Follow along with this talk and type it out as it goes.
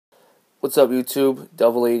What's up, YouTube?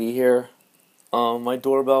 Double 80 here. My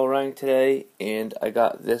doorbell rang today, and I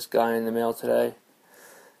got this guy in the mail today.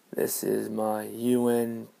 This is my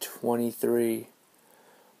un-23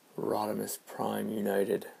 Rodimus Prime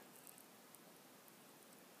United.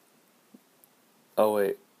 Oh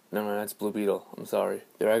wait, no, that's Blue Beetle. I'm sorry.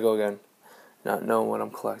 There I go again, not knowing what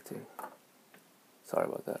I'm collecting. Sorry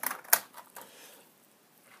about that.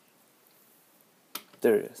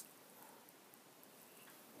 There it is.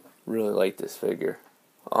 Really like this figure.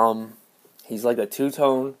 He's like a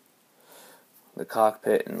two-tone. The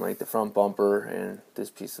cockpit and like the front bumper and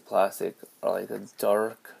this piece of plastic are like a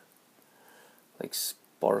dark, like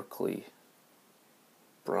sparkly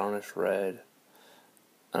brownish red.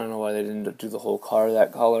 I don't know why they didn't do the whole car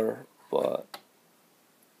that color, but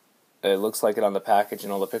it looks like it on the package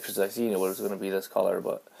and all the pictures I've seen. It was going to be this color,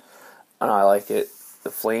 but I don't know, I like it.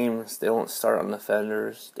 The flames, they don't start on the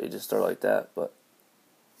fenders, they just start like that, but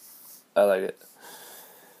I like it.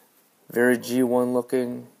 Very G1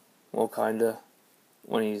 looking, well, kinda,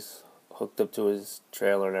 when he's hooked up to his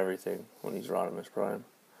trailer and everything, when he's Rodimus Prime.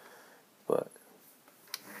 But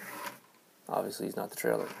obviously he's not the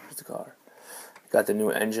trailer, he's the car. Got the new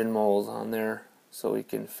engine mold on there, so he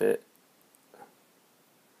can fit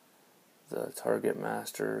the Target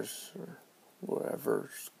Masters, or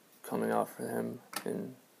whatever's coming out for him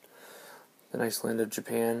in the nice land of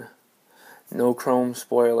Japan. No chrome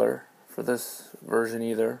spoiler for this version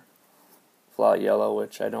either. Flat yellow,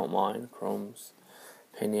 which I don't mind. Chrome's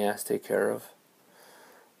pain in the ass to take care of.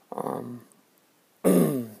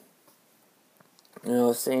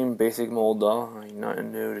 Same basic mold though. Like,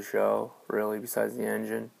 nothing new to show, really, besides the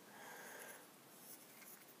engine.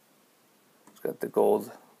 It's got the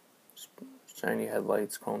gold, shiny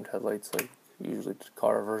headlights, chromed headlights, like usually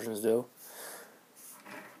car versions do.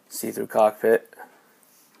 See-through cockpit,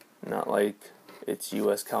 not like its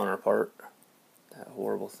U.S. counterpart. That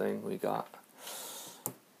horrible thing we got.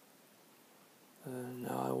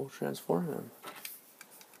 Now I will transform him.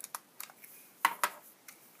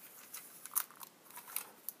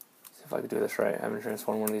 See if I can do this right. I haven't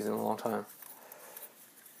transformed one of these in a long time.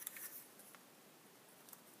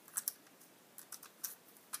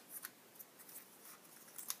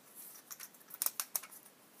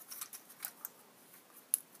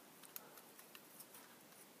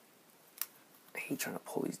 I hate trying to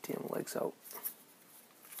pull these damn legs out.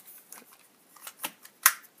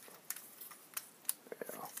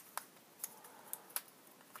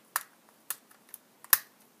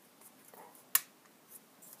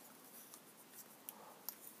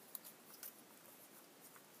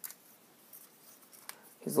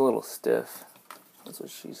 He's a little stiff. That's what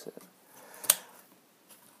she said.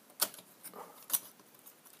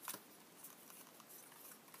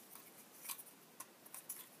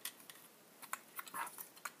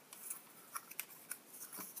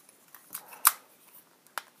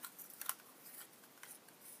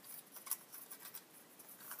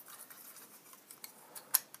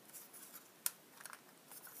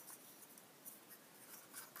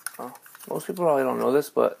 Oh, most people probably don't know this,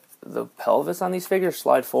 but the pelvis on these figures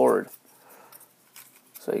slide forward.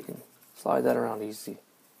 So you can slide that around easy.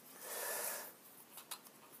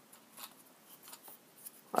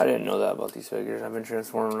 I didn't know that about these figures. I've been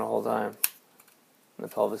transforming the whole time. And the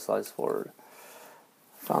pelvis slides forward.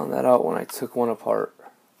 Found that out when I took one apart.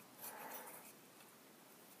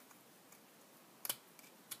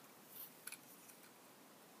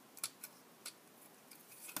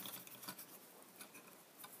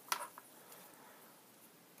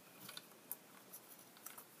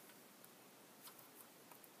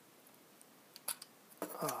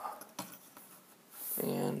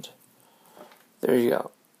 And there you go.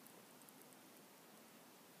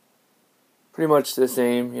 Pretty much the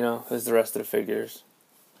same, as the rest of the figures.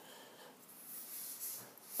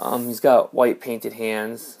 He's got white painted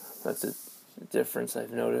hands. That's a difference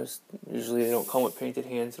I've noticed. Usually they don't come with painted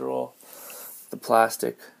hands at all. The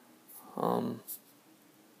plastic. Got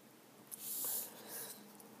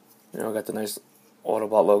the nice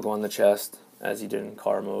Autobot logo on the chest, as he did in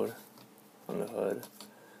car mode, on the hood.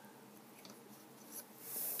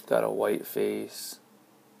 Got a white face.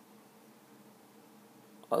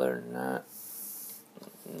 Other than that,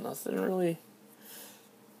 nothing really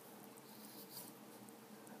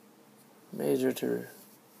major to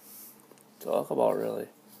talk about, really.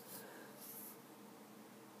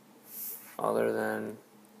 Other than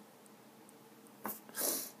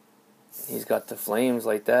he's got the flames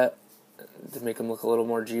like that to make him look a little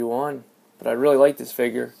more G1. But I really like this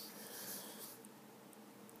figure.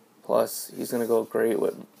 Plus, he's going to go great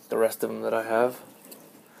with the rest of them that I have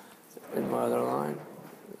in my other line.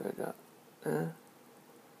 I got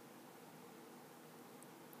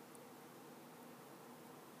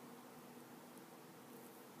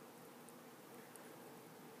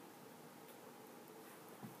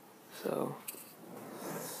So,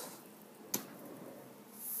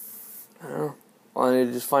 I don't know. I need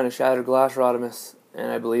to just find a shattered glass Rodimus,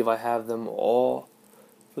 and I believe I have them all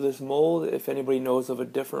for this mold. If anybody knows of a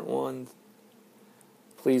different one,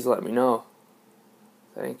 please let me know.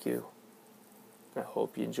 Thank you. I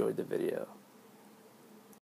hope you enjoyed the video.